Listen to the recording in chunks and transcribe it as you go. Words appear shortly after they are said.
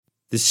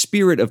The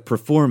spirit of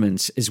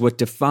performance is what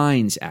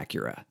defines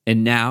Acura,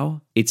 and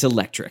now it's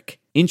electric.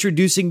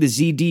 Introducing the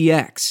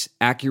ZDX,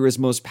 Acura's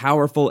most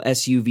powerful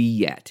SUV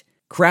yet.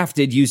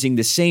 Crafted using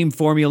the same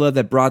formula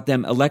that brought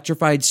them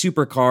electrified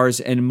supercars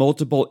and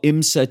multiple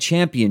IMSA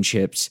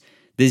championships,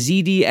 the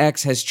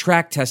ZDX has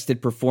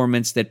track-tested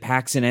performance that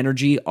packs an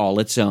energy all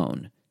its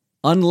own.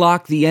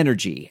 Unlock the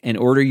energy and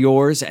order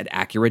yours at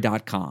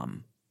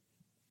Acura.com.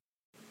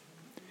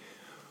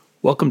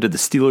 Welcome to the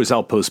Steelers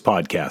Outpost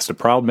Podcast, a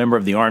proud member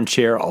of the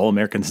Armchair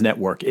All-Americans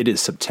Network. It is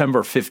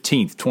September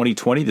 15th,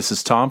 2020. This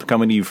is Tom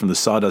coming to you from the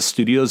Sawdust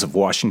Studios of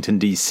Washington,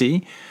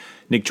 D.C.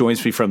 Nick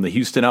joins me from the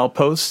Houston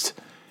Outpost,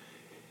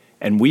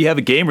 and we have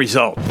a game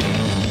result. Go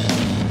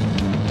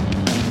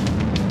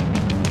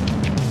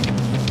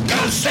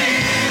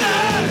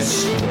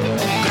Steelers!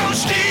 Go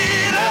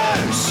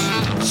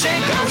Steelers! Say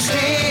go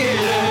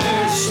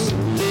Steelers!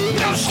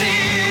 Go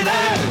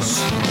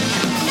Steelers!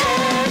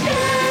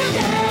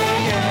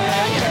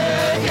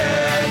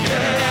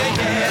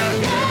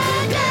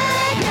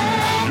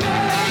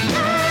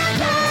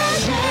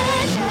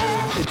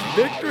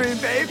 Victory,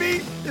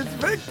 baby! It's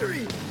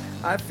victory!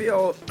 I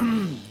feel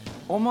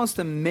almost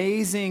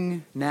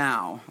amazing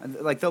now.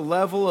 Like the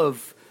level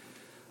of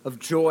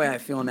joy I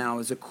feel now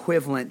is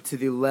equivalent to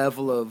the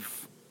level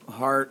of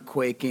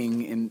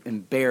heart-quaking and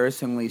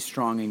embarrassingly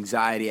strong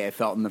anxiety I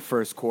felt in the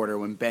first quarter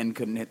when Ben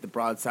couldn't hit the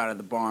broadside of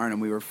the barn and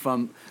we were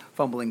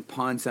fumbling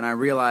punts. And I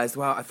realized,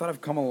 wow, I thought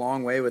I've come a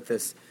long way with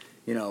this,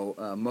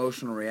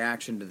 emotional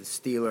reaction to the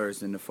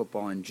Steelers and to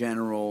football in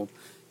general.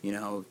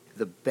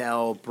 The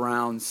Bell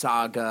Brown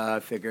saga. I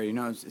figure,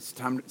 it's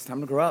time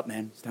to grow up,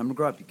 man. It's time to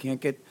grow up. You can't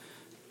get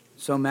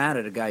so mad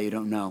at a guy you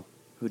don't know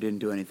who didn't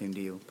do anything to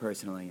you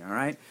personally, all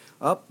right?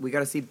 We got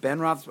to see Ben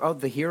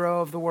Roethlisberger, the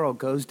hero of the world,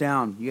 goes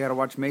down. You got to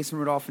watch Mason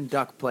Rudolph and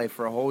Duck play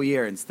for a whole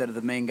year instead of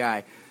the main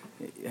guy.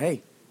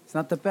 Hey, it's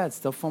not that bad.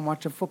 Still fun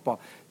watching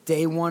football.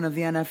 Day one of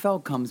the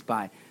NFL comes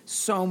by.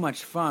 So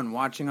much fun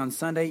watching on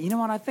Sunday. You know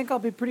what? I think I'll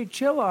be pretty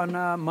chill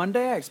on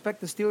Monday. I expect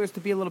the Steelers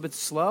to be a little bit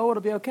slow.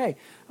 It'll be okay.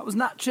 I was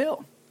not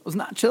chill. I was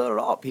not chill at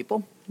all,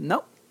 people.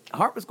 Nope.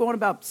 Heart was going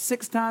about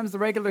 6 times the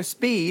regular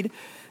speed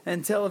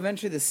until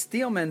eventually the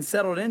Steelmen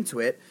settled into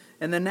it.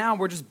 And then now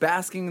we're just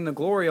basking in the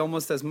glory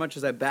almost as much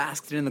as I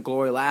basked in the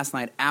glory last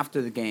night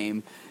after the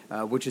game,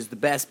 which is the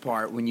best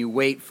part when you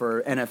wait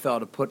for NFL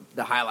to put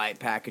the highlight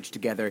package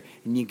together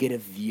and you get to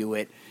view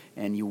it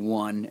and you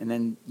won. And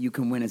then you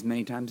can win as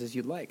many times as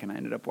you'd like. And I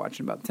ended up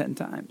watching about 10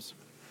 times.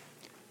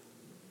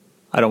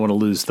 I don't want to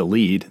lose the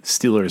lead.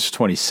 Steelers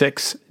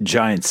 26,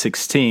 Giants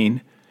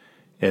 16.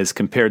 As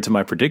compared to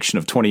my prediction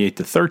of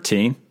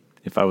 28-13,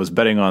 if I was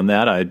betting on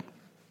that, I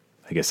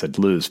guess I'd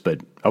lose.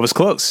 But I was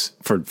close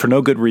for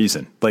no good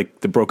reason.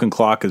 Like the broken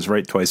clock is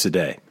right twice a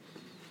day.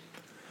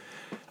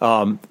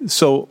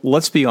 So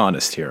let's be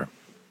honest here.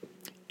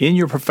 In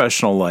your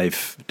professional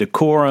life,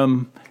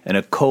 decorum and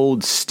a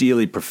cold,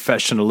 steely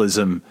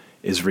professionalism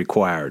is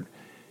required.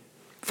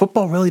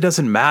 Football really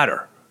doesn't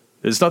matter.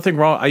 There's nothing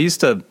wrong. I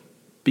used to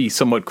be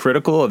somewhat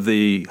critical of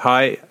the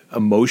high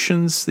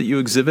emotions that you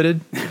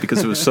exhibited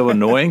because it was so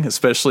annoying,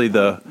 especially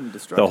the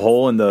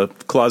hole in the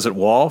closet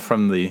wall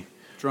from the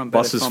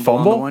bus's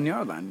fumble. On the 1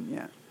 yard line,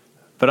 yeah.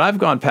 But I've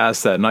gone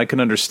past that, and I can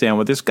understand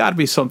what there's got to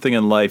be something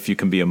in life you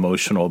can be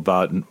emotional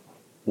about, and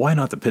why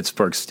not the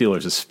Pittsburgh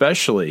Steelers,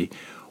 especially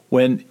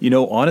when,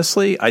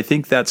 honestly, I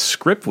think that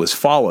script was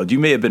followed. You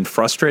may have been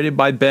frustrated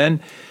by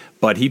Ben,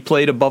 but he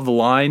played above the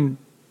line,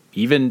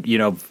 even,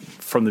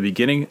 from the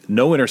beginning,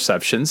 no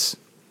interceptions.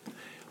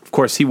 Of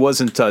course, he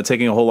wasn't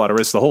taking a whole lot of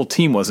risks. The whole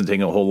team wasn't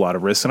taking a whole lot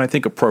of risks, and I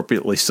think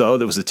appropriately so.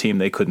 There was a team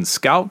they couldn't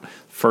scout.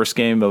 First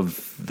game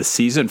of the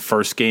season,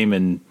 first game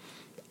in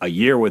a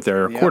year with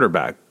their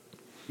quarterback.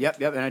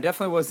 Yep, and I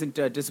definitely wasn't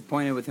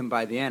disappointed with him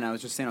by the end. I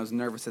was just saying I was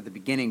nervous at the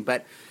beginning.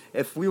 But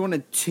if we want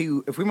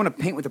to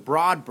paint with a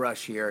broad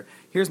brush here,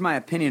 here's my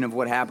opinion of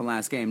what happened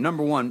last game.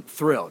 Number one,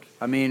 thrilled.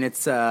 I mean,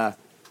 it's going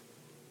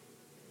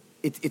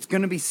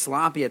to be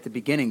sloppy at the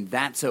beginning.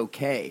 That's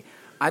okay.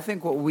 I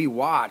think what we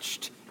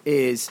watched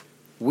is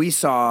we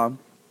saw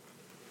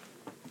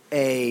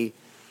a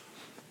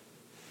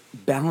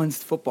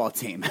balanced football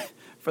team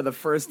for the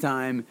first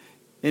time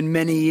in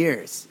many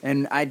years.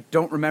 And I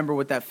don't remember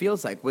what that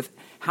feels like with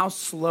how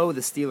slow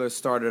the Steelers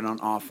started on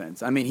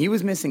offense. I mean, he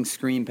was missing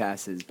screen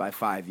passes by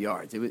 5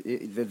 yards.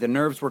 The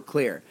nerves were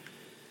clear.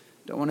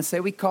 Don't want to say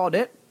we called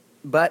it,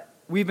 but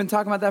we've been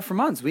talking about that for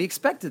months. We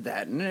expected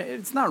that. And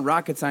it's not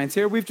rocket science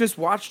here. We've just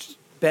watched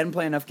Ben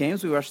play enough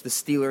games. We watched the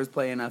Steelers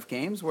play enough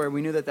games where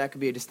we knew that could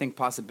be a distinct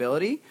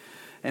possibility.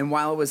 And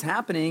while it was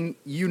happening,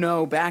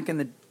 back in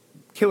the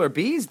Killer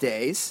Bees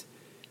days,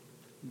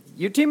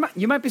 your team,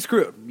 you might be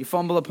screwed. You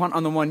fumble a punt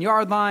on the 1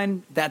 yard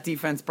line. That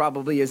defense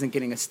probably isn't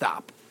getting a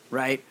stop,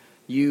 right?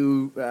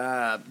 You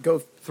go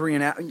 3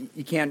 and out.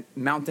 You can't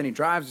mount any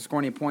drives or score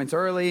any points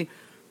early.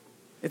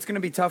 It's going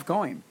to be tough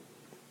going.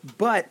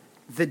 But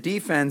the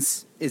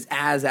defense is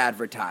as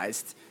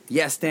advertised.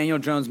 Yes, Daniel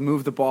Jones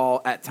moved the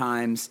ball at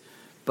times,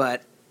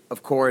 but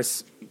of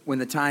course, when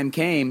the time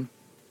came,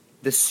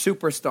 the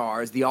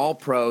superstars, the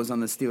all-pros on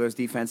the Steelers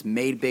defense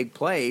made big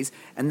plays,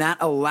 and that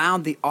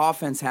allowed the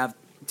offense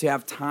to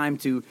have time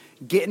to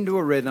get into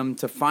a rhythm,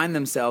 to find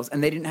themselves,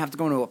 and they didn't have to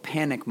go into a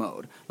panic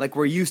mode like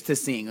we're used to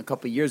seeing a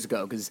couple years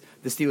ago, because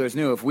the Steelers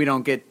knew if we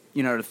don't get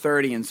to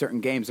 30 in certain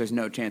games, there's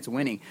no chance of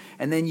winning.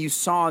 And then you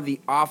saw the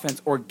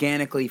offense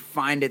organically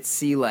find its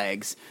sea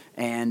legs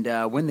and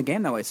win the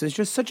game that way. So it's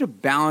just such a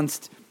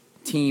balanced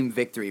team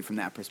victory from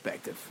that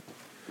perspective.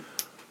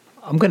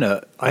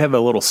 I have a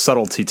little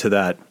subtlety to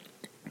that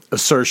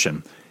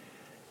assertion.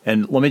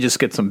 And let me just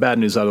get some bad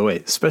news out of the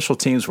way. Special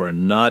teams were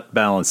not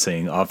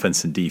balancing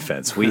offense and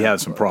defense. We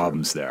have some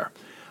problems there.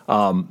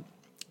 And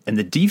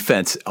the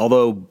defense,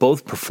 although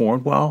both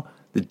performed well,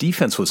 the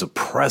defense was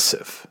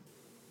oppressive.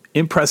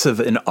 Impressive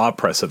and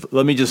oppressive.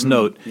 Let me just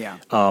note,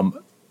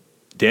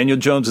 Daniel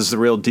Jones is the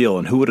real deal.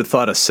 And who would have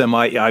thought a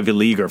semi-Ivy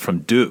Leaguer from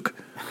Duke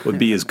would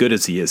be as good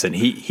as he is? And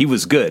he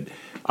was good.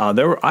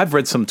 I've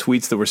read some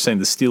tweets that were saying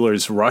the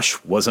Steelers'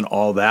 rush wasn't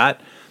all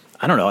that.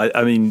 I don't know.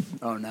 I mean,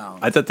 oh no!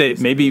 I thought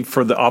maybe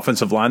for the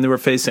offensive line they were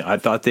facing, I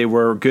thought they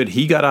were good.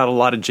 He got out a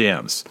lot of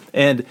jams,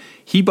 and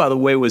he, by the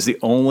way, was the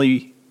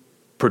only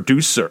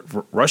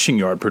rushing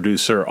yard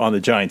producer on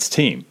the Giants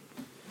team.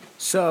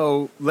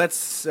 So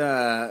that's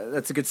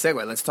a good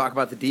segue. Let's talk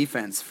about the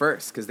defense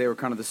first, because they were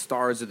kind of the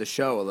stars of the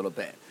show a little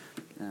bit.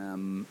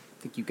 I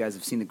think you guys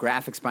have seen the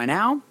graphics by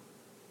now.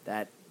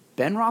 That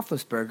Ben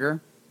Roethlisberger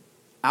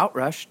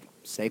outrushed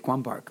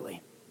Saquon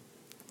Barkley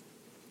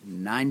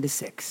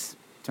 9-6.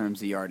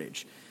 Terms of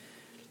yardage.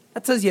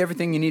 That tells you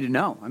everything you need to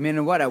know. I mean,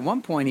 at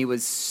one point he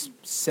was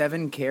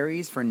 7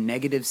 carries for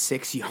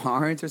 -6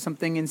 yards or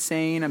something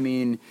insane. I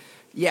mean,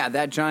 yeah,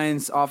 that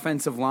Giants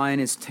offensive line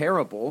is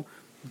terrible,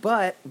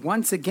 but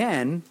once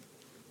again,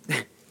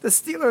 the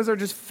Steelers are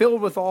just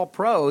filled with all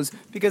pros,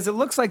 because it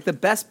looks like the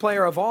best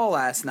player of all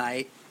last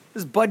night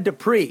is Bud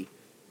Dupree.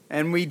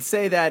 And we'd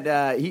say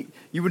that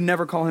you would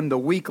never call him the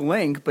weak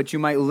link, but you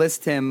might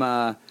list him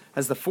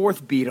as the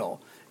fourth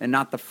Beatle and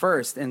not the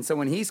first. And so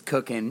when he's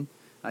cooking,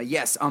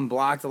 yes,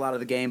 unblocked a lot of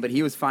the game, but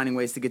he was finding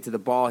ways to get to the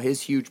ball.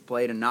 His huge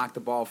play to knock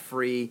the ball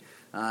free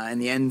in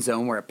the end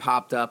zone where it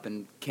popped up,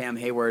 and Cam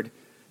Hayward,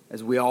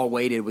 as we all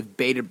waited with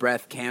bated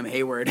breath, Cam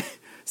Hayward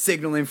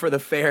signaling for the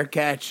fair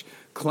catch,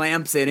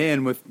 clamps it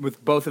in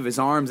with both of his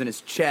arms and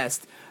his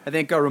chest. I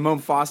think Ramon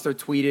Foster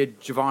tweeted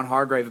Javon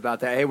Hargrave about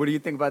that. Hey, what do you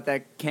think about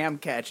that Cam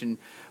catch? And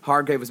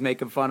Hargrave was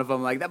making fun of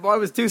him, like, that boy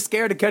was too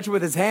scared to catch it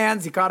with his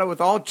hands. He caught it with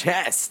all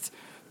chest.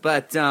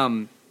 But,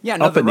 yeah,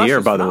 no, up in the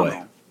air, by the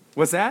way.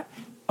 What's that?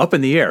 Up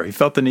in the air. He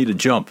felt the need to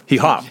jump. He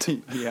hopped.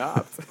 He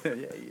hopped. Yeah,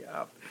 he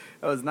hopped.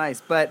 That was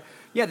nice. But,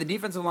 yeah, the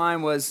defensive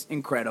line was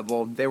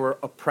incredible. They were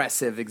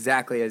oppressive,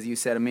 exactly as you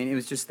said. I mean, it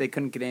was just they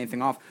couldn't get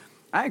anything off.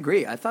 I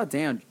agree. I thought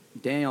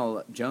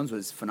Daniel Jones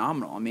was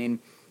phenomenal. I mean,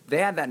 they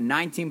had that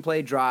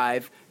 19-play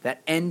drive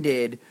that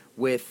ended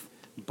with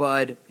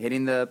Bud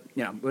hitting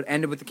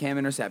ended with the Cam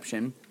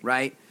interception,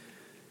 right?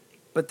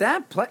 But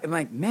that play, I'm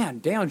like, man,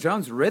 Daniel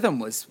Jones' rhythm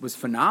was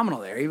phenomenal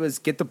there. He was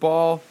get the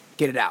ball,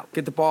 get it out,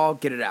 get the ball,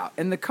 get it out.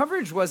 And the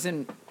coverage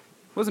wasn't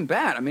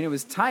bad. I mean, it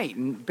was tight.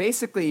 And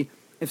basically,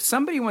 if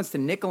somebody wants to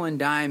nickel and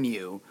dime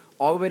you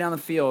all the way down the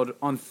field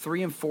on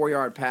 3- and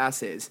 4-yard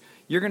passes,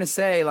 you're going to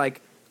say,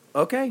 like,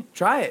 okay,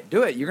 try it,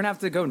 do it. You're going to have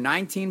to go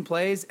 19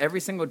 plays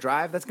every single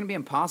drive. That's going to be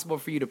impossible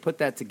for you to put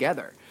that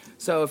together.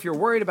 So if you're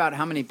worried about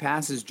how many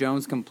passes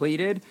Jones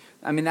completed,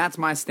 I mean, that's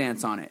my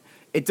stance on it.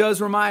 It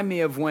does remind me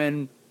of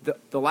when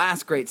the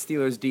last great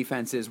Steelers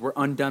defenses were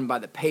undone by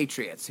the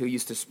Patriots, who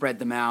used to spread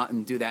them out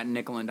and do that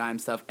nickel and dime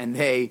stuff, and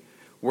they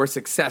were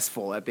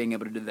successful at being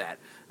able to do that.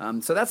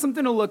 So that's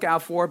something to look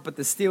out for, but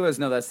the Steelers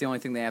know that's the only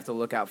thing they have to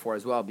look out for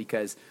as well,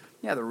 because,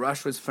 yeah, the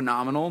rush was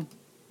phenomenal,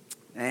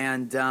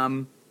 and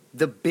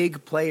the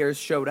big players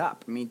showed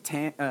up. I mean,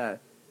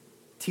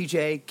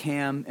 TJ,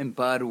 Cam, and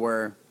Bud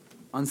were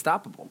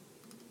unstoppable.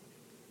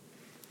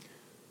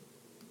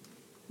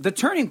 The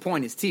turning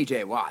point is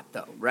TJ Watt,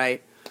 though,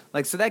 right?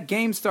 Like, so that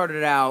game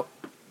started out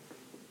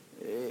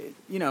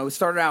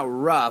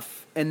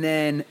rough, and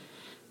then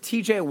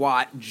TJ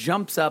Watt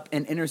jumps up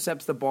and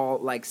intercepts the ball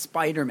like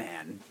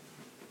Spider-Man,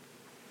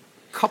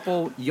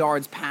 couple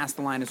yards past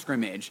the line of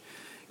scrimmage,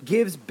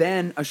 gives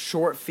Ben a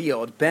short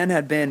field. Ben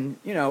had been,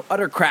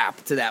 utter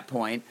crap to that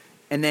point,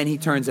 and then he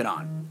turns it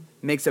on.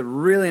 Makes a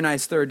really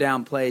nice third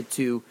down play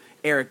to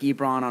Eric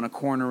Ebron on a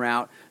corner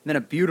route, and then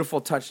a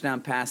beautiful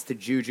touchdown pass to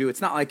Juju.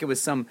 It's not like it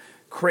was some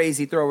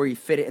crazy throw where he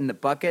fit it in the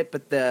bucket,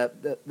 but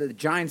the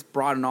Giants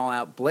brought an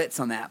all-out blitz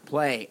on that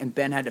play, and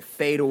Ben had to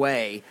fade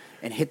away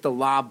and hit the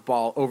lob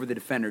ball over the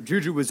defender.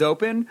 Juju was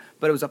open,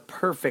 but it was a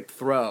perfect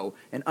throw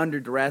and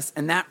under duress,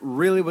 and that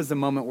really was the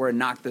moment where it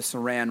knocked the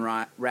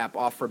saran wrap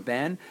off for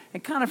Ben.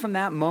 And kind of from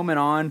that moment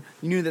on,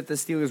 you knew that the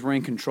Steelers were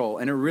in control,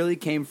 and it really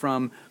came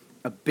from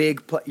a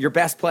big your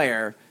best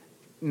player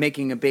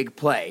making a big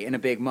play in a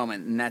big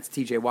moment, and that's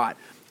TJ Watt.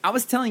 I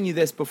was telling you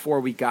this before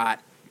we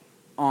got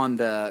on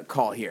the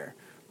call here,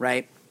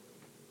 right?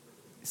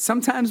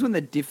 Sometimes when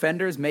the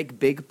defenders make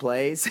big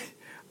plays,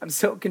 I'm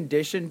so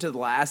conditioned to the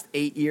last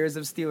 8 years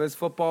of Steelers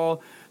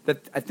football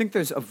that I think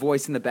there's a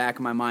voice in the back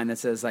of my mind that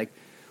says, like,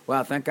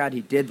 wow, thank God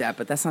he did that,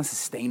 but that's not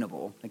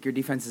sustainable. Like, your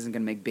defense isn't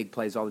going to make big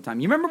plays all the time.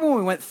 You remember when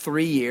we went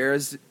 3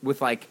 years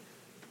with, like,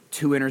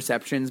 2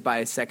 interceptions by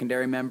a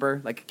secondary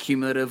member, like,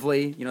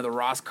 cumulatively? You know, the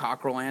Ross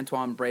Cockrell,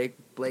 Antoine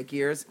Blake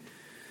years?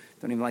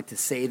 Don't even like to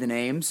say the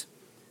names.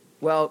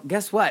 Well,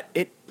 guess what?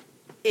 It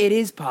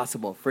is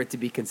possible for it to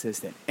be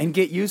consistent and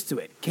get used to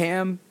it.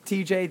 Cam,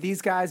 TJ,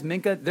 these guys,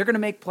 Minka, they're going to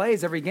make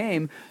plays every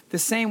game the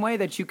same way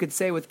that you could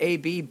say with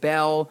AB,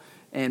 Bell,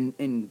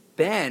 and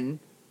Ben,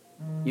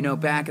 you know,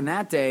 back in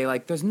that day,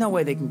 like, there's no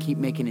way they can keep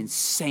making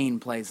insane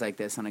plays like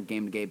this on a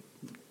game-to-game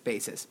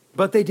basis.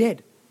 But they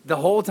did the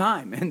whole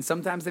time. And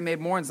sometimes they made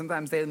more and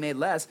sometimes they made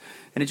less.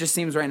 And it just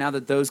seems right now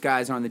that those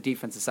guys are on the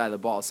defensive side of the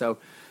ball. So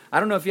I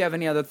don't know if you have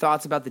any other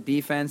thoughts about the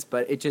defense,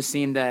 but it just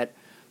seemed that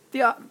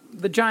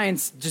the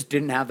Giants just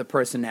didn't have the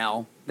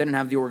personnel. They didn't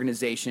have the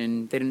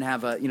organization. They didn't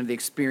have the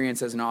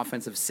experience as an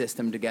offensive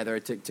system together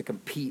to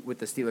compete with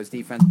the Steelers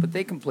defense, but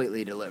they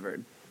completely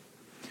delivered.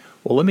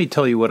 Well, let me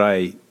tell you what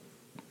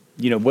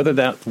whether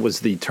that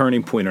was the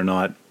turning point or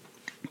not,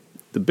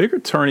 the bigger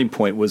turning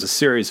point was a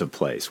series of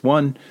plays.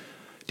 One,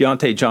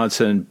 Deontay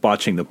Johnson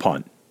botching the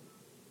punt.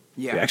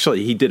 Yeah.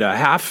 Actually, he did a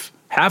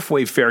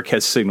halfway fair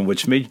catch signal,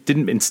 which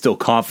didn't instill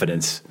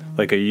confidence.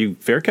 Like, are you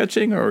fair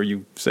catching or are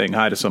you saying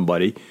hi to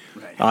somebody?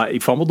 Right. He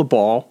fumbled the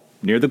ball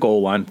near the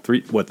goal line, the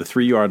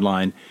 3-yard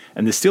line,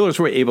 and the Steelers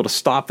were able to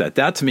stop that.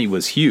 That, to me,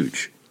 was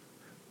huge.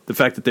 The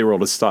fact that they were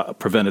able to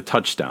prevent a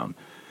touchdown.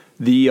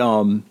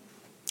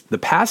 The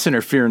pass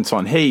interference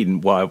on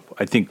Hayden, well,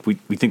 I think we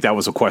think that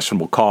was a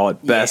questionable call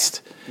at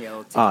best.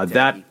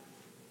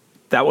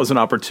 That was an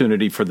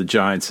opportunity for the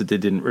Giants that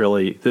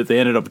they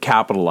ended up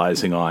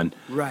capitalizing on.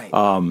 Right.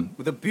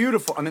 With a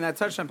beautiful, that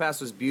touchdown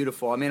pass was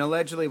beautiful.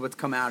 Allegedly what's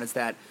come out is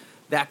that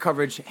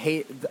coverage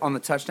on the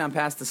touchdown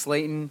pass to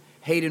Slayton,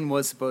 Hayden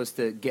was supposed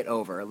to get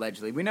over,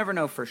 allegedly. We never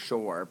know for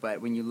sure,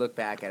 but when you look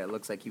back at it, it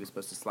looks like he was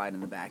supposed to slide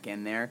in the back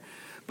end there.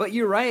 But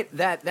you're right,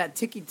 that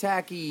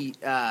ticky-tacky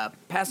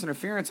pass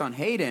interference on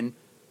Hayden,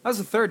 that was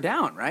a third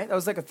down, right? That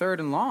was like a 3rd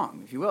and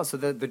long, if you will. So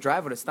the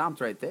drive would have stopped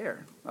right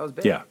there. That was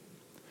big. Yeah.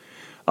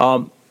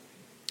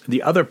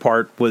 The other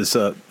part was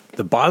the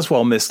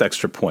Boswell missed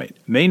extra point.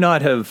 May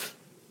not have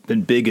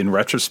been big in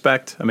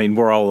retrospect.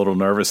 We're all a little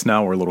nervous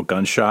now. We're a little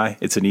gun-shy.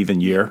 It's an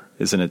even year.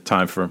 Isn't it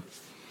time for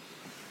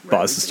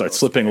Boz to start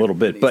slipping a little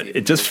bit? But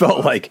it just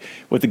felt like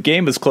with the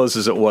game as close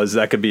as it was,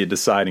 that could be a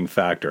deciding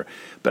factor.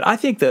 But I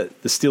think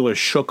that the Steelers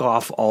shook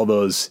off all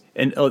those.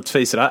 And let's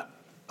face it,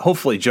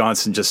 hopefully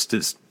Johnson just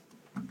is,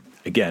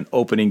 again,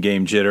 opening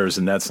game jitters,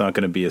 and that's not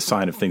going to be a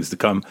sign of things to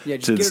come to the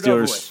Steelers. It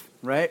over with,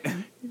 right?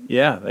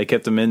 Yeah, they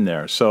kept him in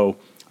there. So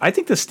I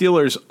think the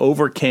Steelers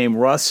overcame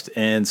rust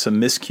and some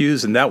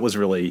miscues, and that was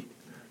really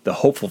the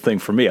hopeful thing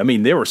for me.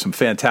 There were some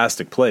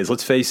fantastic plays.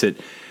 Let's face it.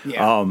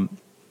 Yeah.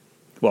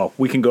 Well,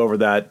 we can go over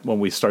that when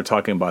we start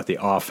talking about the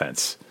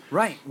offense.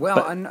 Right.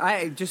 Well, and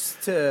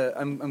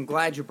I'm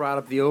glad you brought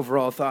up the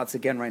overall thoughts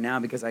again right now,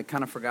 because I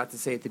kind of forgot to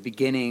say at the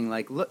beginning,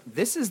 like, look,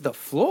 this is the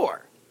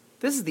floor.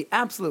 This is the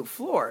absolute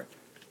floor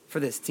for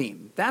this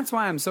team. That's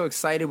why I'm so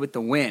excited with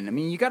the win.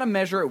 You got to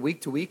measure it week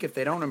to week. If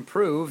they don't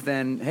improve,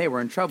 then, hey, we're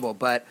in trouble.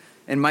 But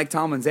in Mike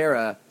Tomlin's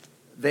era,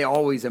 they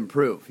always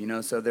improve,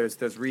 so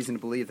there's reason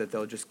to believe that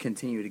they'll just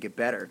continue to get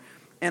better.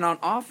 And on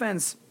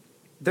offense,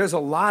 there's a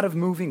lot of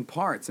moving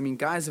parts.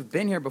 Guys have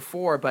been here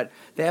before, but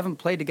they haven't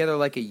played together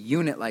like a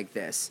unit like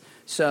this.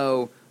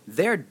 So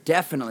they're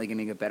definitely going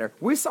to get better.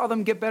 We saw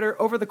them get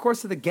better over the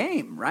course of the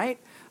game, right?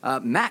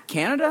 Matt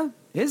Canada,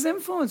 his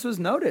influence was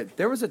noted.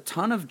 There was a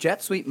ton of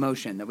jet sweep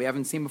motion that we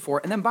haven't seen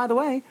before. And then, by the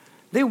way,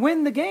 they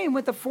win the game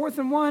with the 4th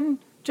and 1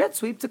 jet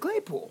sweep to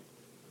Claypool.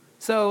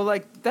 So,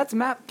 that's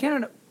Matt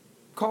Canada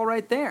call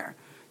right there.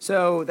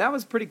 So that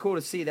was pretty cool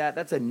to see that.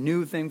 That's a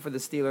new thing for the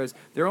Steelers.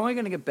 They're only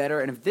going to get better,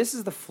 and if this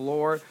is the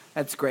floor,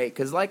 that's great.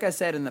 Because like I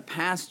said, in the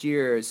past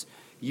years,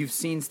 you've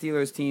seen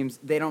Steelers teams,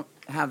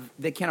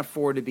 they can't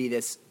afford to be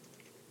this.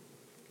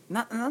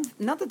 Not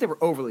that they were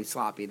overly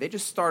sloppy. They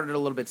just started a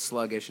little bit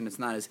sluggish, and it's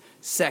not as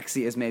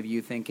sexy as maybe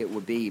you think it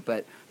would be.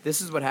 But this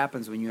is what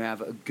happens when you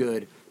have a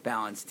good,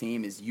 balanced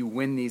team, is you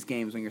win these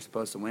games when you're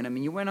supposed to win.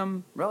 You win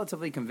them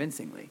relatively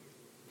convincingly.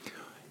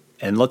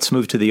 And let's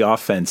move to the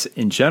offense.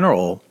 In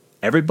general,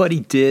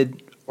 everybody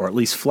did, or at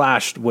least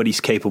flashed, what he's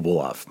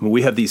capable of.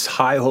 We have these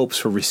high hopes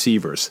for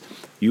receivers.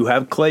 You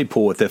have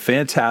Claypool with a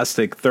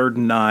fantastic 3rd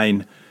and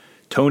 9,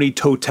 Tony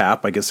Toe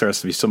Tap. I guess there has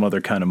to be some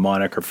other kind of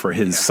moniker for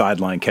his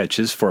sideline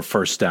catches for a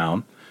first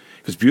down.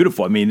 It was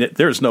beautiful.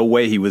 There's no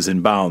way he was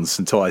in bounds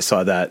until I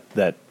saw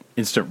that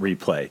instant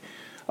replay.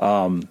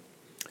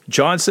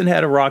 Johnson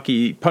had a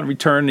rocky punt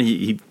return.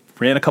 He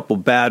ran a couple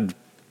bad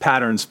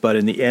patterns, but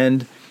in the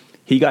end,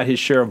 he got his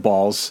share of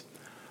balls.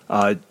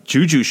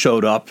 Juju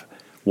showed up.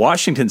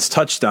 Washington's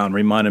touchdown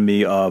reminded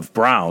me of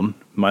Brown.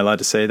 Am I allowed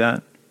to say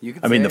that? You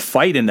can say the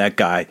fight in that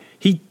guy.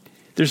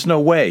 There's no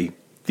way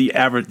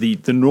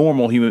the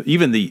normal human,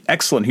 even the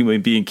excellent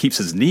human being, keeps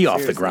his knee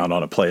off the ground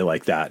on a play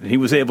like that. And he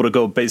was able to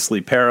go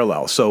basically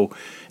parallel. So,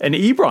 and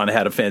Ebron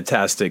had a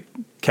fantastic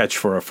catch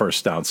for a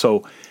first down.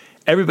 So,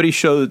 Everybody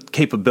showed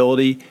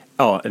capability.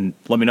 Oh, and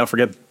let me not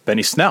forget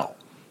Benny Snell.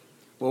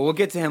 Well, we'll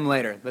get to him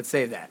later. Let's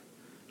save that.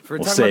 If we're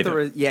We'll talking save about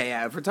it.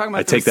 if we're talking about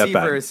I the take that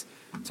back. receivers,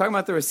 talking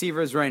about the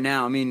receivers right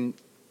now. I mean,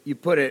 you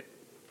put it,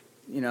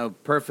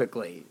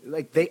 perfectly.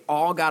 Like they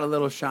all got a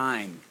little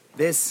shine.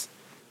 This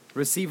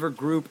receiver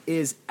group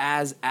is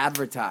as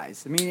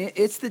advertised. I mean,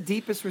 it's the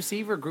deepest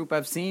receiver group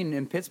I've seen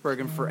in Pittsburgh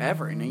in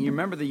forever. And you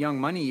remember the Young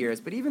Money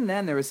years, but even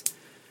then there was,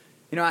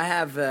 I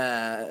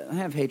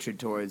have hatred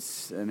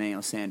towards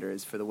Emmanuel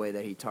Sanders for the way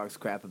that he talks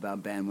crap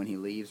about Ben when he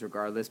leaves,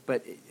 regardless.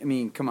 But I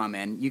mean, come on,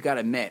 man, you got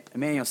to admit,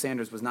 Emmanuel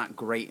Sanders was not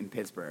great in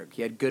Pittsburgh.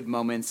 He had good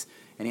moments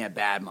and he had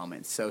bad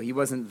moments, so he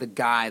wasn't the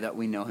guy that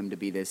we know him to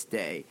be this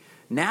day.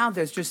 Now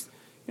there's just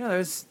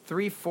there's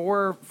 3,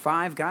 4,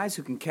 5 guys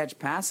who can catch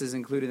passes,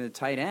 including the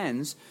tight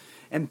ends,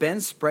 and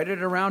Ben spread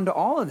it around to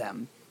all of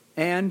them.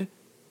 And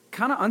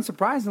kind of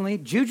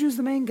unsurprisingly, Juju's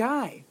the main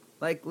guy.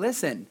 Like,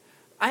 listen,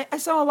 I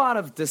saw a lot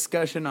of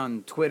discussion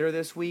on Twitter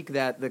this week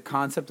that the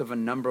concept of a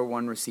number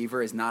one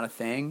receiver is not a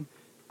thing.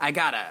 I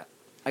gotta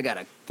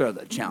throw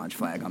the challenge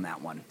flag on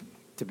that one,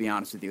 to be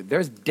honest with you.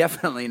 There's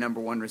definitely number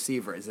one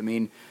receivers. I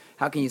mean,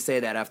 how can you say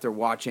that after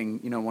watching,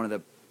 one of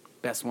the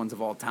best ones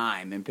of all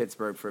time in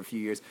Pittsburgh for a few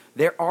years?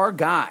 There are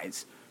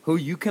guys who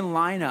you can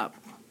line up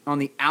on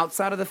the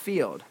outside of the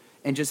field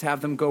and just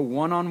have them go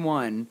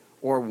one-on-one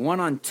or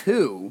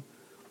one-on-two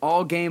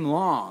all game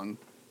long,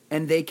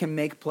 and they can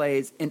make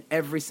plays in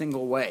every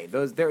single way.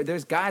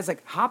 There's guys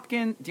like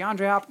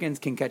DeAndre Hopkins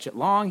can catch it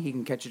long, he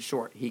can catch it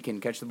short. He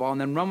can catch the ball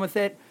and then run with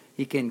it.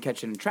 He can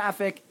catch it in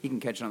traffic. He can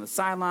catch it on the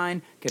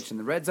sideline, catch it in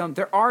the red zone.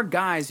 There are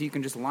guys who you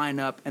can just line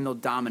up and they'll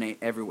dominate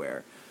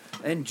everywhere.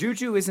 And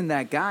Juju isn't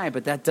that guy,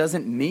 but that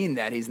doesn't mean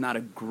that he's not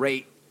a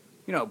great,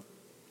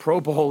 Pro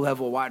Bowl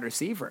level wide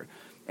receiver.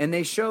 And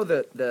they show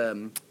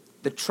the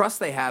trust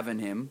they have in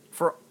him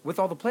with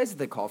all the plays that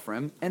they call for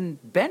him. And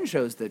Ben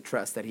shows the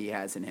trust that he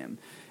has in him.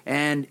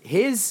 And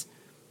his,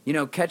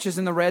 catches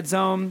in the red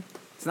zone,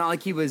 it's not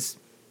like he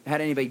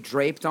had anybody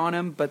draped on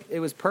him, but it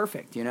was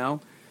perfect,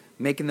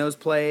 making those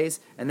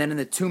plays. And then in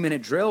the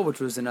 2-minute drill, which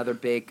was another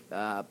big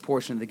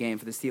portion of the game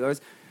for the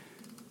Steelers,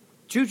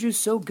 Juju's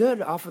so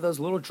good off of those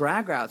little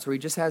drag routes where he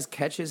just has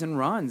catches and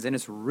runs. And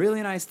it's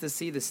really nice to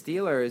see the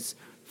Steelers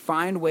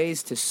find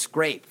ways to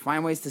scrape,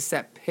 find ways to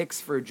set picks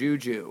for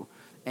Juju.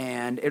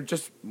 And it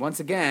just, once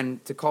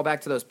again, to call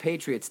back to those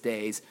Patriots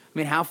days, I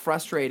mean, how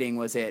frustrating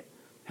was it?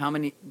 How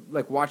many,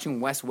 watching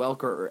Wes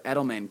Welker or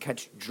Edelman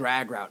catch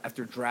drag route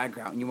after drag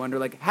route, and you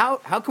wonder, how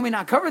can we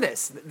not cover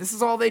this? This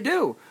is all they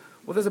do.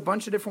 Well, there's a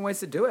bunch of different ways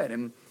to do it,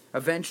 and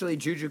eventually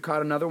Juju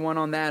caught another one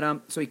on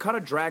that. So he caught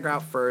a drag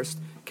route first,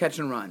 catch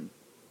and run.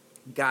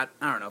 Got,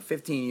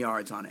 15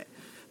 yards on it.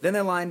 Then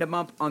they lined him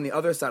up on the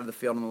other side of the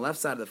field, on the left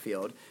side of the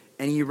field,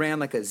 and he ran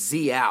like a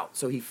Z out.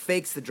 So he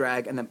fakes the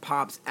drag and then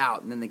pops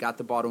out, and then they got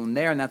the ball to him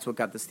there, and that's what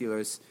got the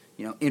Steelers,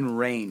 in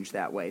range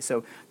that way.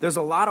 So there's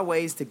a lot of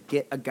ways to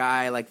get a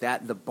guy like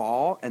that the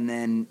ball, and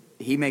then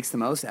he makes the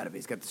most out of it.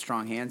 He's got the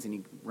strong hands, and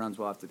he runs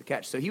well after the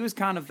catch. So he was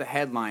kind of the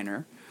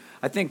headliner.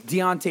 I think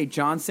Deontay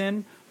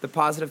Johnson, the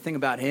positive thing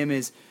about him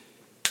is,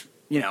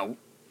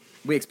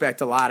 we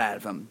expect a lot out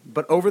of him.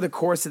 But over the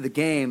course of the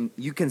game,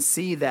 you can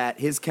see that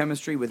his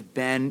chemistry with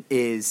Ben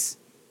is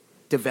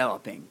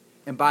developing.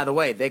 And by the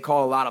way, they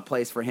call a lot of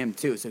plays for him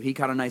too. So he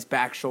caught a nice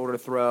back shoulder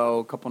throw,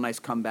 a couple nice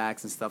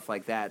comebacks and stuff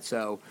like that.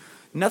 So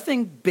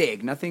nothing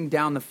big, nothing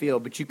down the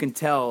field, but you can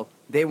tell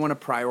they want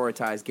to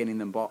prioritize getting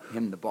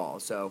him the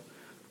ball. So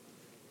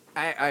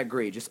I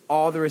agree. Just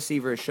all the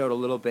receivers showed a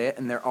little bit,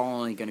 and they're all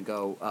only going to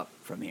go up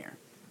from here.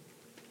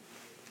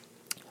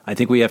 I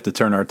think we have to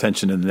turn our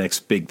attention to the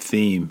next big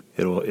theme.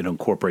 It'll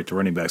incorporate the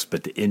running backs,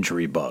 but the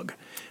injury bug.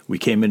 We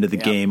came into the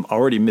game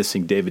already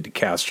missing David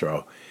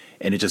DeCastro,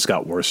 and it just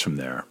got worse from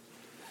there.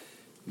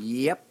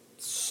 Yep.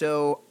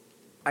 So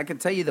I can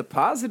tell you the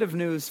positive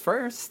news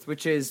first,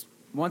 which is,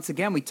 once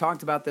again, we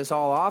talked about this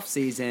all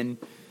offseason.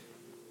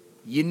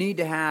 You need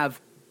to have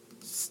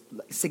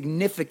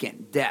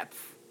significant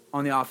depth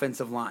on the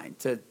offensive line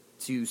to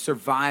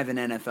survive an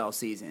NFL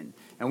season.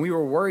 And we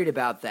were worried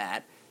about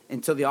that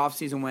until the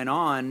offseason went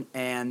on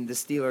and the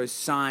Steelers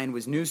signed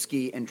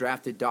Wisniewski and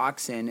drafted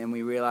Doxson, and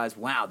we realized,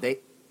 wow, this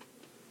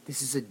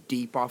is a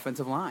deep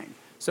offensive line.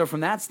 So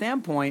from that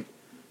standpoint,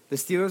 the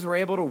Steelers were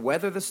able to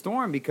weather the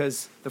storm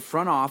because the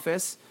front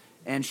office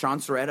and Sean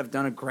Surratt have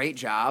done a great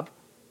job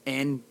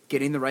in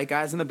getting the right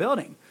guys in the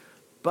building.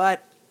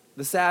 But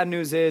the sad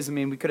news is,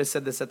 we could have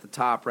said this at the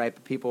top, right?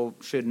 But people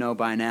should know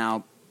by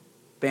now,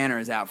 Banner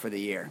is out for the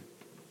year.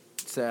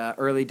 It's an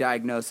early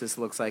diagnosis,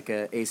 looks like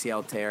a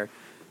ACL tear.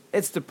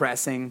 It's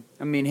depressing.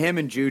 Him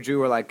and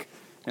Juju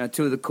are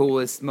two of the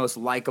coolest, most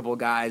likable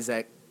guys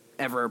that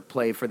ever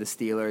played for the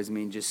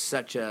Steelers. Just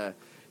such a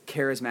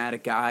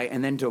charismatic guy.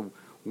 And then to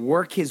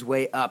work his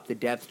way up the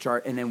depth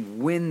chart and then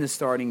win the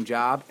starting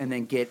job and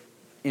then get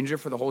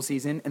injured for the whole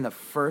season in the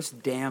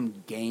first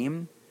damn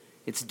game,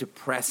 it's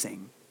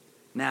depressing.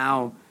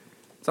 Now,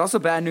 it's also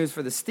bad news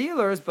for the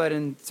Steelers, but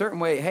in a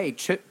certain way, hey,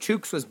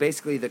 Chooks was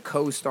basically the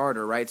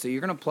co-starter, right? So you're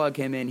going to plug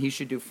him in. He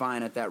should do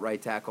fine at that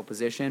right tackle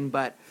position.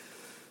 But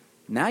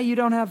now you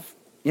don't have,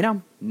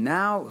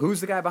 now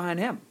who's the guy behind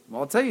him?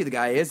 Well, I'll tell you the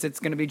guy is. It's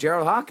going to be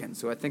Gerald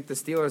Hawkins, who I think the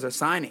Steelers are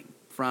signing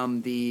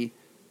from the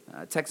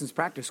Texans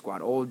practice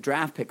squad, old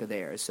draft pick of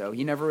theirs. So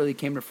he never really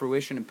came to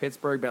fruition in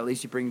Pittsburgh, but at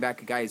least you bring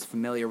back a guy who's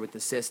familiar with the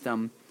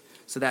system.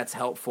 So that's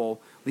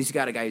helpful. At least you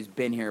got a guy who's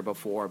been here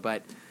before.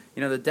 But,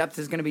 the depth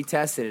is going to be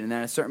tested, and then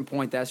at a certain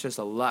point, that's just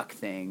a luck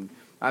thing.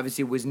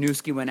 Obviously,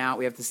 Wisniewski went out.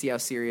 We have to see how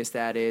serious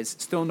that is.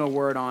 Still no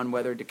word on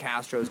whether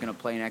DeCastro is going to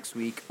play next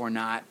week or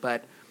not.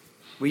 But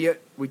we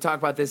talk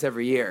about this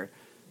every year.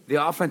 The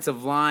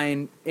offensive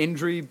line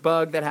injury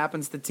bug that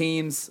happens to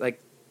teams, like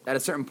at a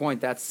certain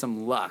point, that's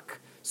some luck.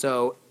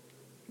 So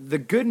the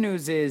good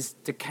news is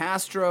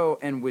DeCastro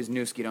and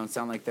Wisniewski don't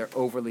sound like they're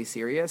overly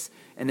serious,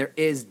 and there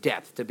is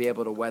depth to be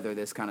able to weather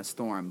this kind of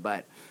storm.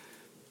 But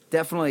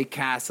definitely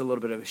casts a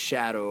little bit of a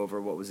shadow over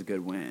what was a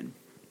good win.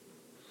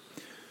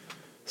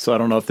 So I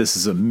don't know if this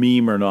is a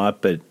meme or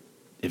not, but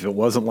if it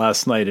wasn't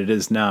last night, it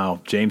is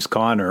now. James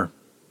Conner,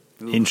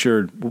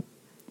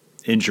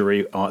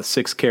 injury,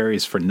 6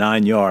 carries for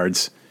 9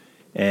 yards,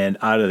 and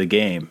out of the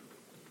game.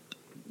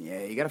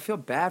 Yeah, you got to feel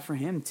bad for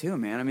him too,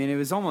 man. I mean,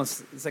 it's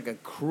like a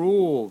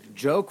cruel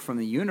joke from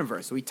the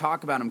universe. We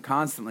talk about him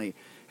constantly.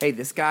 Hey,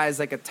 this guy's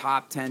like a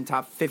top 10,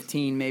 top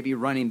 15 maybe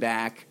running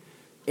back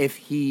if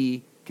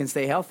he can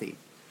stay healthy.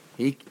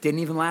 He didn't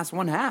even last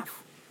one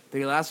half. Did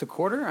he last a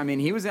quarter? I mean,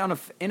 he was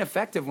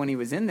ineffective when he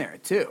was in there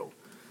too.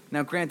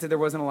 Now, granted, there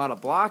wasn't a lot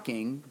of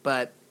blocking,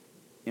 but,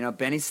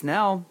 Benny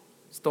Snell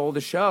stole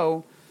the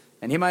show,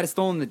 and he might have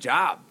stolen the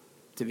job,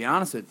 to be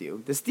honest with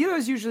you. The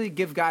Steelers usually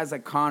give guys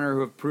like Connor who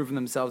have proven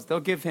themselves,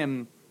 they'll give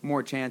him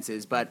more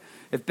chances. But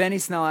if Benny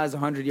Snell has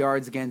 100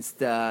 yards against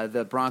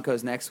the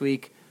Broncos next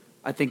week,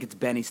 I think it's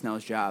Benny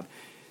Snell's job.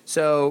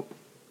 So,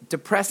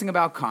 depressing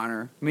about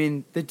Connor. I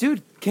mean, the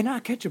dude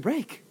cannot catch a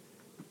break.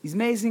 He's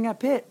amazing at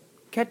Pitt.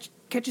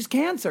 Catches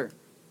cancer.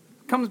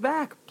 Comes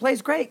back.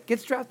 Plays great.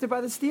 Gets drafted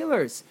by the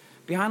Steelers.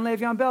 Behind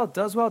Le'Veon Bell.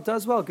 Does well.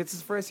 Gets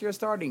his first year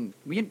starting.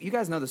 You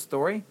guys know the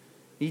story.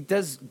 He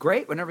does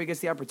great whenever he gets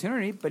the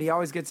opportunity, but he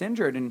always gets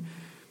injured. And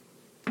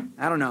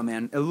I don't know,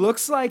 man. It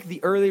looks like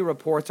the early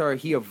reports are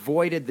he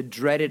avoided the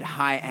dreaded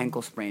high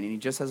ankle sprain, and he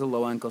just has a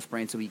low ankle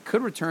sprain, so he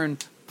could return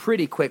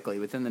pretty quickly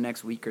within the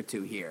next week or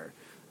two here.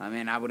 I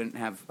mean, I wouldn't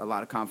have a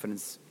lot of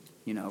confidence,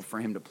 for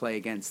him to play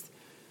against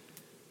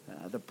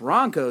the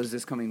Broncos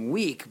this coming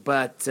week,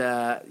 but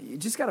you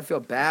just got to feel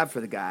bad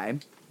for the guy.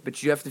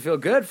 But you have to feel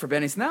good for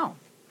Benny Snell.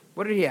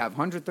 What did he have,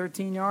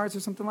 113 yards or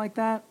something like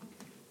that?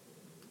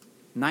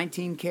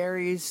 19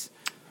 carries,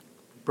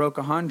 broke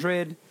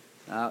 100,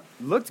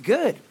 looked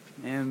good.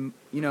 And,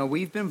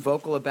 we've been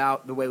vocal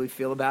about the way we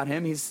feel about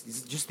him.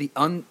 He's just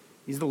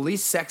he's the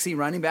least sexy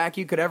running back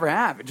you could ever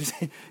have.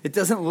 It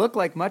doesn't look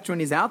like much when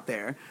he's out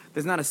there.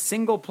 There's not a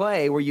single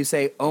play where you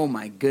say, oh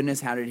my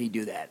goodness, how did he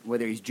do that?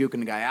 Whether he's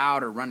juking a guy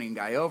out or running a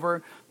guy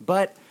over.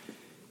 But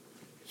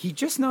he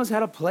just knows how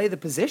to play the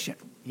position.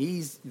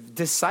 He's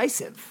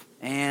decisive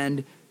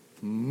and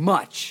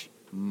much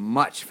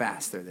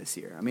faster this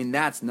year. I mean,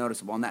 that's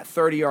noticeable. On that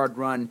 30-yard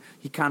run,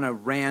 he kind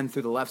of ran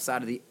through the left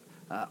side of the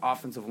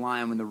offensive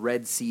line when the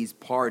Red Seas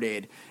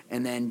parted,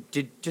 and then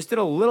just did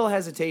a little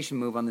hesitation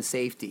move on the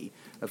safety.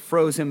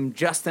 Froze him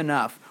just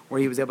enough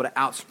where he was able to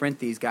out-sprint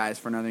these guys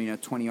for another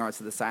 20 yards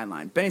to the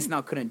sideline. Benny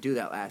Snell couldn't do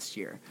that last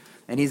year.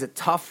 And he's a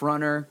tough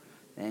runner,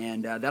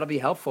 and that'll be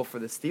helpful for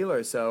the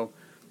Steelers. So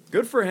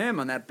good for him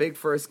on that big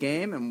first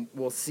game, and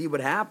we'll see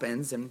what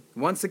happens. And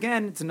once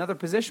again, it's another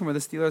position where the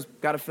Steelers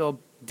got to feel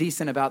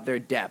decent about their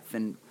depth.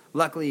 And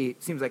luckily,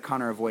 it seems like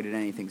Connor avoided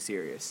anything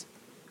serious.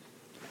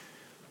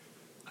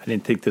 I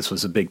didn't think this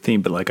was a big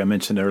theme, but like I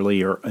mentioned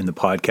earlier in the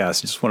podcast,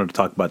 I just wanted to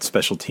talk about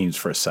special teams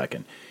for a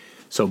second.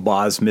 So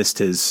Boz missed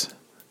his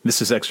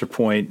extra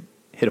point,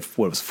 hit a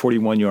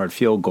 41-yard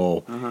field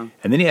goal, and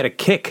then he had a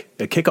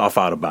kickoff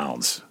out of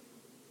bounds,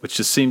 which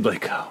just seemed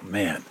like, oh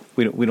man,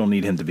 we don't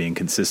need him to be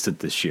inconsistent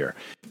this year.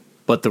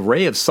 But the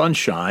ray of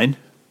sunshine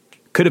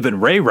could have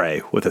been Ray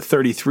with a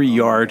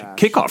 33-yard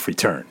kickoff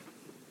return.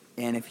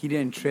 And if he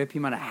didn't trip, he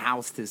might have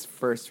housed his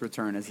first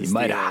return as a Steeler. He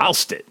might have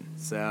housed it.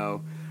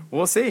 So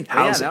we'll see.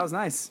 Yeah, that was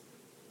nice.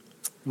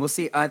 We'll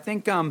see. I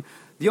think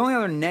the only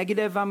other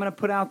negative I'm going to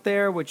put out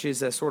there, which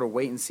is a sort of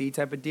wait-and-see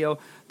type of deal,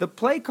 the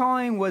play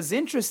calling was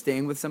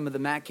interesting with some of the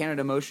Matt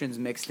Canada motions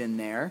mixed in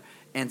there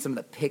and some of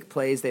the pick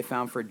plays they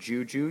found for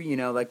Juju.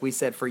 Like we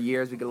said for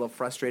years, we get a little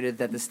frustrated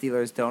that the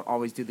Steelers don't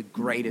always do the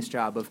greatest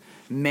job of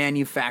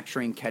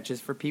manufacturing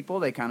catches for people.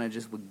 They kind of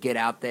just would get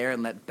out there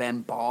and let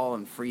Ben ball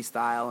and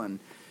freestyle and,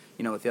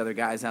 with the other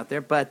guys out there.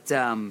 But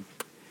so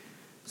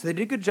they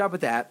did a good job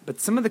with that, but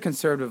some of the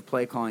conservative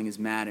play calling is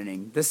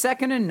maddening. The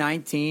 2nd and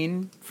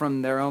 19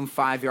 from their own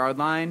 5-yard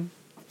line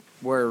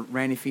where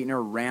Randy Fichtner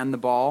ran the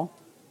ball,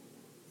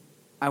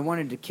 I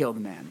wanted to kill the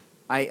man.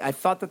 I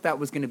thought that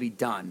was going to be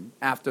done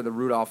after the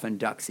Rudolph and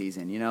Duck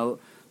season.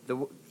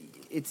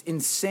 It's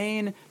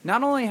insane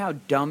not only how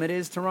dumb it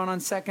is to run on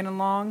 2nd and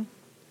long,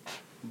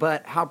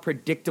 but how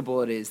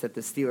predictable it is that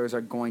the Steelers are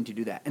going to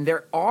do that. And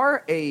there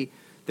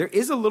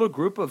is a little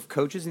group of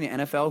coaches in the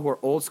NFL who are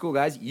old school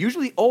guys,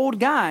 usually old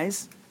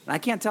guys. I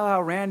can't tell how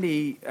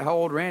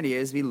old Randy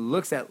is. He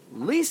looks at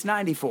least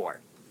 94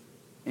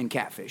 in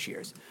Catfish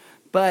years.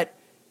 But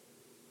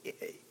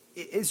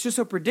it's just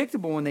so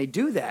predictable when they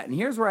do that. And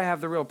here's where I have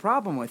the real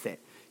problem with it.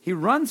 He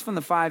runs from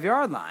the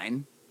 5-yard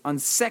line on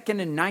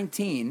 2nd and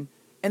 19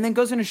 and then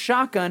goes in a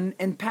shotgun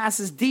and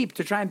passes deep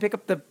to try and pick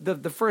up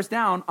the first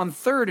down on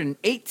 3rd and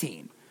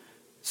 18.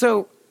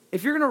 So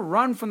if you're going to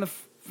run from the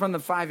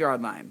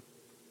 5-yard line,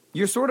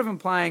 you're sort of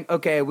implying,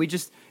 okay,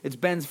 it's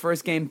Ben's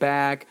first game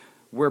back.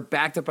 We're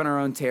backed up on our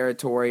own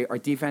territory. Our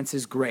defense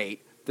is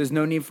great. There's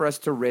no need for us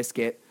to risk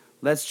it.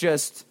 Let's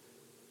just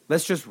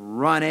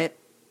run it,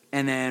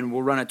 and then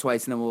we'll run it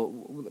twice, and then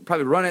we'll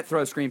probably run it,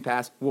 throw a screen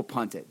pass, we'll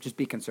punt it. Just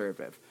be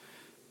conservative.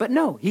 But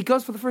no, he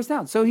goes for the first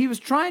down. So he was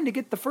trying to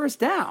get the first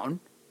down.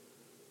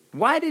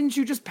 Why didn't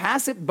you just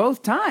pass it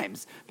both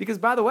times? Because,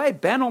 by the way,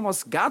 Ben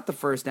almost got the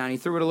first down. He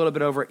threw it a little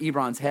bit over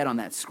Ebron's head on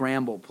that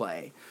scramble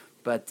play.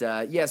 But,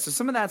 so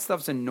some of that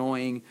stuff's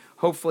annoying.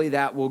 Hopefully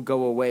that will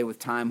go away with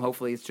time.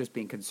 Hopefully it's just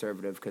being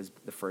conservative because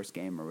the first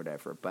game or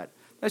whatever. But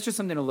that's just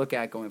something to look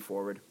at going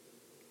forward.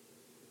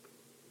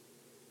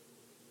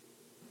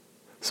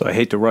 So I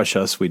hate to rush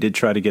us. We did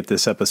try to get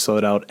this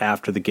episode out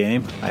after the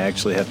game. I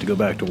actually have to go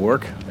back to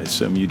work. I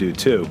assume you do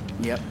too.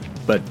 Yep.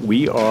 But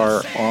we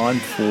are on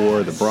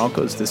for the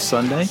Broncos this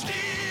Sunday.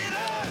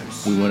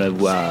 We want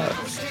to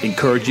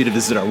encourage you to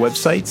visit our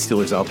website,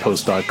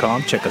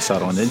 SteelersOutpost.com. Check us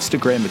out on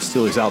Instagram at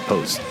Steelers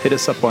Outpost. Hit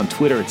us up on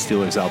Twitter at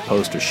Steelers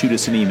Outpost, or shoot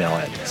us an email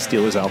at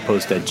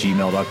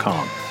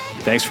SteelersOutpost@gmail.com.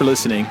 Thanks for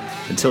listening.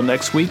 Until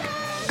next week,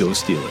 go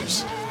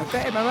Steelers.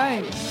 Okay,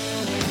 bye-bye.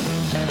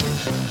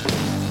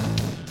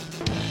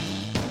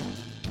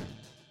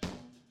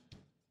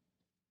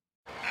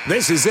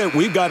 This is it.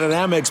 We've got an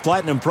Amex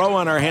Platinum Pro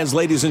on our hands,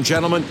 ladies and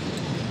gentlemen.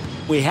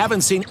 We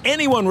haven't seen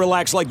anyone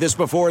relax like this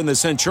before in the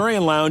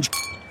Centurion Lounge.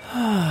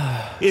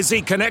 Is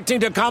he connecting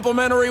to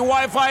complimentary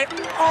Wi-Fi?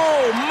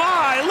 Oh,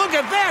 my. Look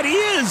at that. He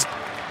is.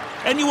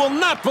 And you will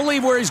not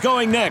believe where he's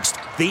going next.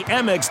 The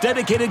Amex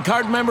dedicated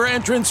card member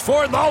entrance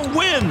for the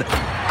win.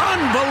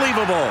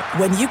 Unbelievable.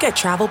 When you get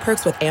travel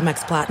perks with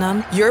Amex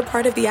Platinum, you're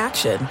part of the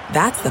action.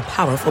 That's the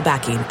powerful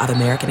backing of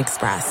American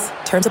Express.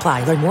 Terms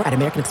apply. Learn more at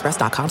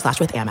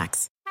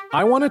americanexpress.com/withAmex.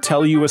 I want to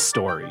tell you a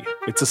story.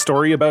 It's a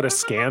story about a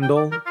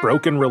scandal,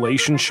 broken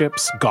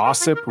relationships,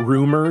 gossip,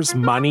 rumors,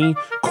 money,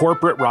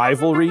 corporate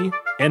rivalry,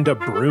 and a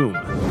broom.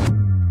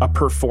 A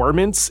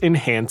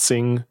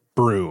performance-enhancing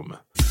broom.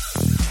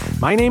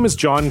 My name is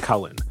John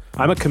Cullen.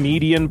 I'm a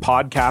comedian,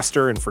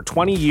 podcaster, and for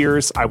 20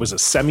 years, I was a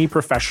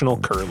semi-professional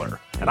curler.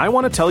 And I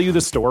want to tell you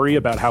the story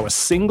about how a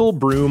single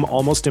broom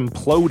almost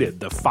imploded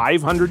the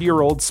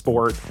 500-year-old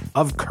sport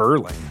of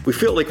curling. We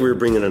felt like we were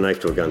bringing a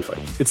knife to a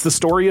gunfight. It's the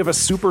story of a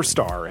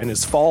superstar and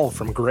his fall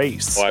from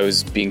grace. Well, I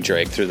was being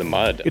dragged through the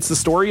mud. It's the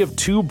story of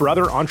two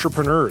brother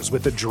entrepreneurs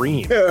with a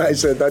dream. I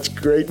said, that's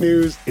great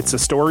news. It's a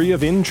story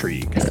of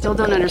intrigue. I still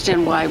don't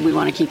understand why we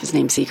want to keep his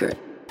name secret.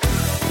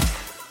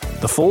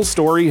 The full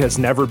story has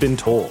never been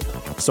told,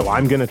 so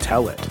I'm going to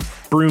tell it.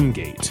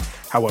 Broomgate,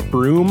 how a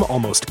broom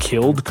almost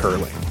killed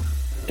curling.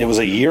 It was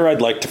a year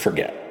I'd like to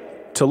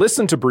forget. To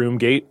listen to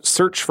Broomgate,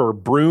 search for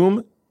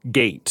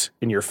Broomgate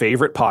in your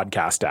favorite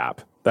podcast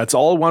app. That's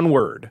all one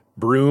word,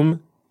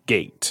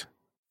 Broomgate.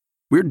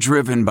 We're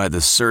driven by the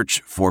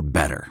search for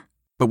better.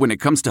 But when it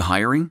comes to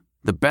hiring,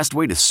 the best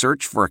way to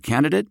search for a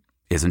candidate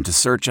isn't to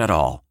search at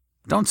all.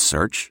 Don't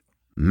search,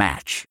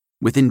 match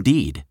with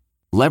Indeed.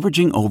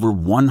 Leveraging over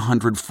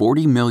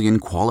 140 million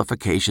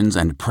qualifications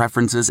and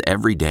preferences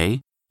every day,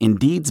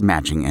 Indeed's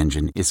matching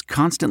engine is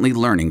constantly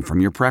learning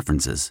from your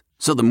preferences.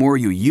 So the more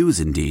you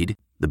use Indeed,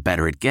 the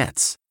better it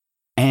gets.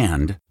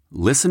 And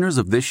listeners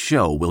of this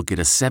show will get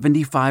a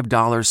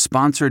 $75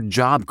 sponsored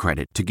job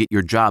credit to get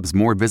your jobs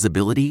more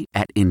visibility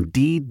at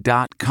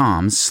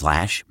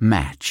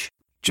Indeed.com/match.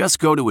 Just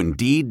go to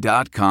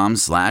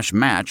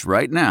Indeed.com/match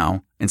right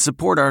now and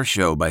support our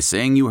show by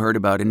saying you heard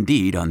about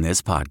Indeed on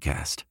this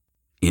podcast.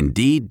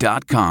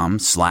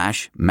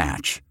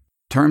 Indeed.com/match.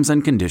 Terms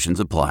and conditions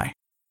apply.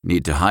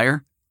 Need to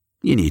hire?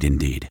 You need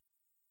Indeed.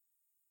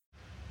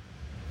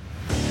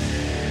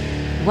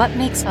 What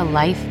makes a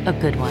life a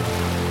good one?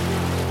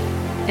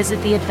 Is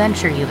it the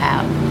adventure you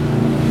have?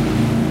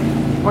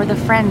 Or the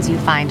friends you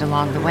find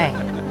along the way?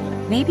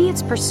 Maybe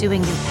it's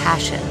pursuing your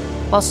passion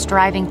while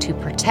striving to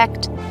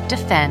protect,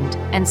 defend,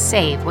 and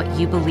save what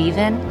you believe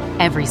in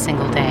every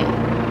single day.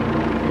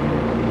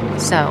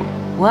 So,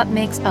 what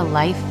makes a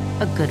life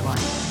a good one?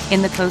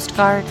 In the Coast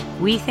Guard,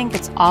 we think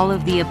it's all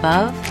of the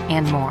above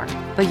and more,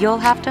 but you'll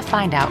have to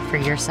find out for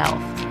yourself.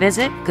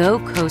 Visit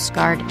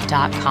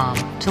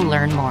GoCoastGuard.com to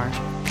learn more.